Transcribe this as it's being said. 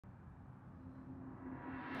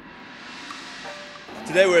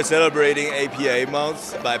Today we're celebrating APA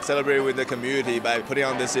month by celebrating with the community by putting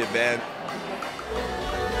on this event.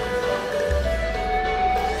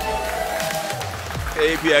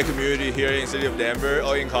 The API community here in the city of Denver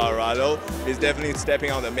or in Colorado is definitely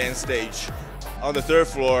stepping on the main stage. On the third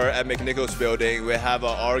floor at McNichols Building, we have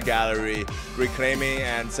an art gallery reclaiming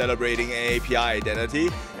and celebrating AAPI identity.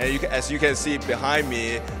 And as you can see behind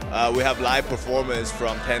me, we have live performance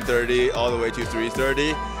from 10:30 all the way to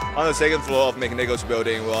 3:30. On the second floor of McNichols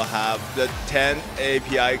Building, we'll have the 10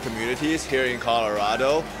 AAPI communities here in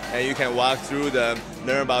Colorado, and you can walk through them,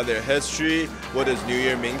 learn about their history, what does New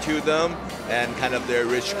Year mean to them, and kind of their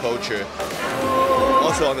rich culture.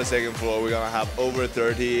 Also on the second floor, we're gonna have over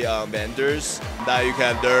 30 vendors that you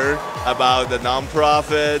can learn about the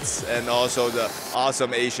nonprofits and also the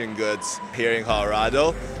awesome Asian goods here in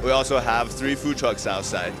Colorado. We also have 3 food trucks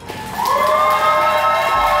outside.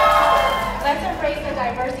 Let's embrace the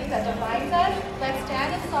diversity that defines us. Let's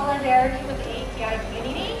stand in solidarity with the API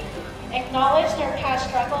community, acknowledge their past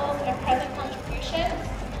struggles and present contributions,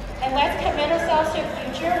 and let's commit ourselves to a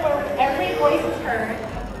future where every voice is heard.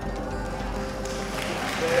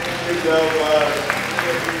 Thank you so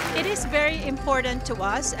much. It is very important to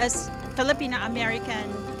us as Filipino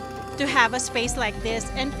American to have a space like this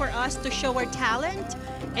and for us to show our talent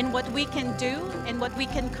and what we can do and what we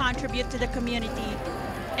can contribute to the community.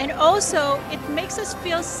 And also, it makes us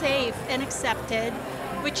feel safe and accepted,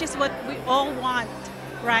 which is what we all want,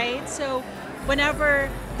 right? So whenever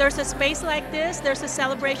there's a space like this, there's a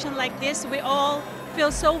celebration like this, we all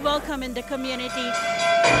feel so welcome in the community.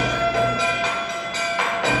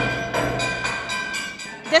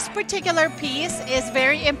 This particular piece is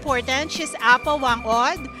very important. She's Apa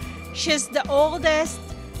Wangod. She's the oldest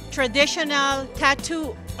traditional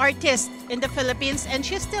tattoo artist in the Philippines, and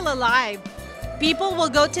she's still alive. People will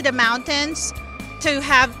go to the mountains to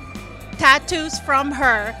have tattoos from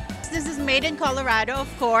her. This is made in Colorado, of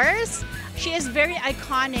course. She is very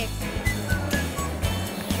iconic.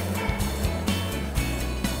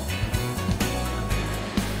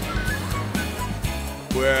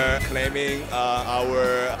 We're claiming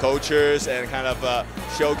our cultures and kind of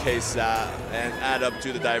showcase that and add up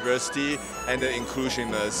to the diversity and the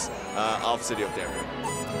inclusiveness of the city of Denver.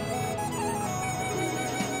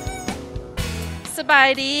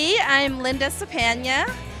 Sabaidi, I'm Linda Sapanya,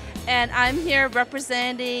 and I'm here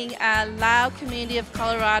representing Lao community of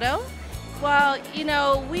Colorado. Well, you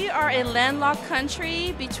know, we are a landlocked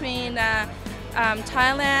country between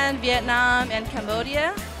Thailand, Vietnam, and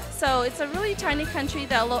Cambodia. So it's a really tiny country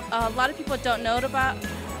that a lot of people don't know about,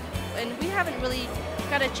 and we haven't really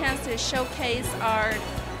got a chance to showcase our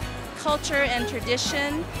culture and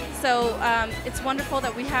tradition. So it's wonderful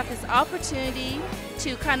that we have this opportunity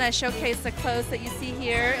to kind of showcase the clothes that you see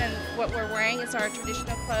here, and what we're wearing is our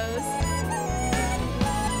traditional clothes.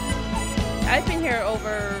 I've been here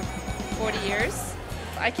over 40 years.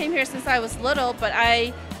 I came here since I was little, but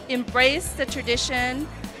I embrace the tradition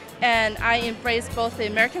and I embrace both the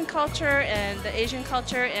American culture and the Asian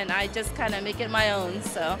culture, and I just kind of make it my own.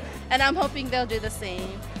 So, and I'm hoping they'll do the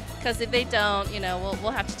same, because if they don't, you know,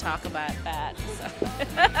 we'll have to talk about that. So.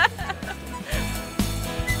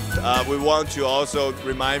 We want to also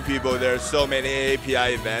remind people there are so many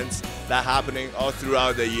AAPI events that are happening all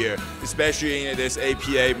throughout the year, especially in this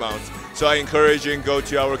APA month. So I encourage you to go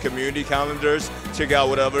to our community calendars, check out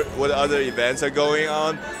what other events are going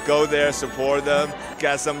on, go there, support them,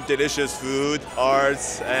 get some delicious food,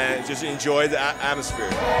 arts, and just enjoy the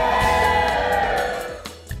atmosphere.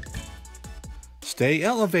 Stay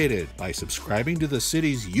elevated by subscribing to the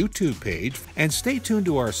city's YouTube page and stay tuned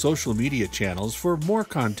to our social media channels for more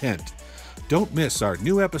content. Don't miss our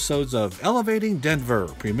new episodes of Elevating Denver,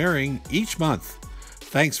 premiering each month.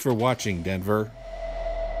 Thanks for watching, Denver.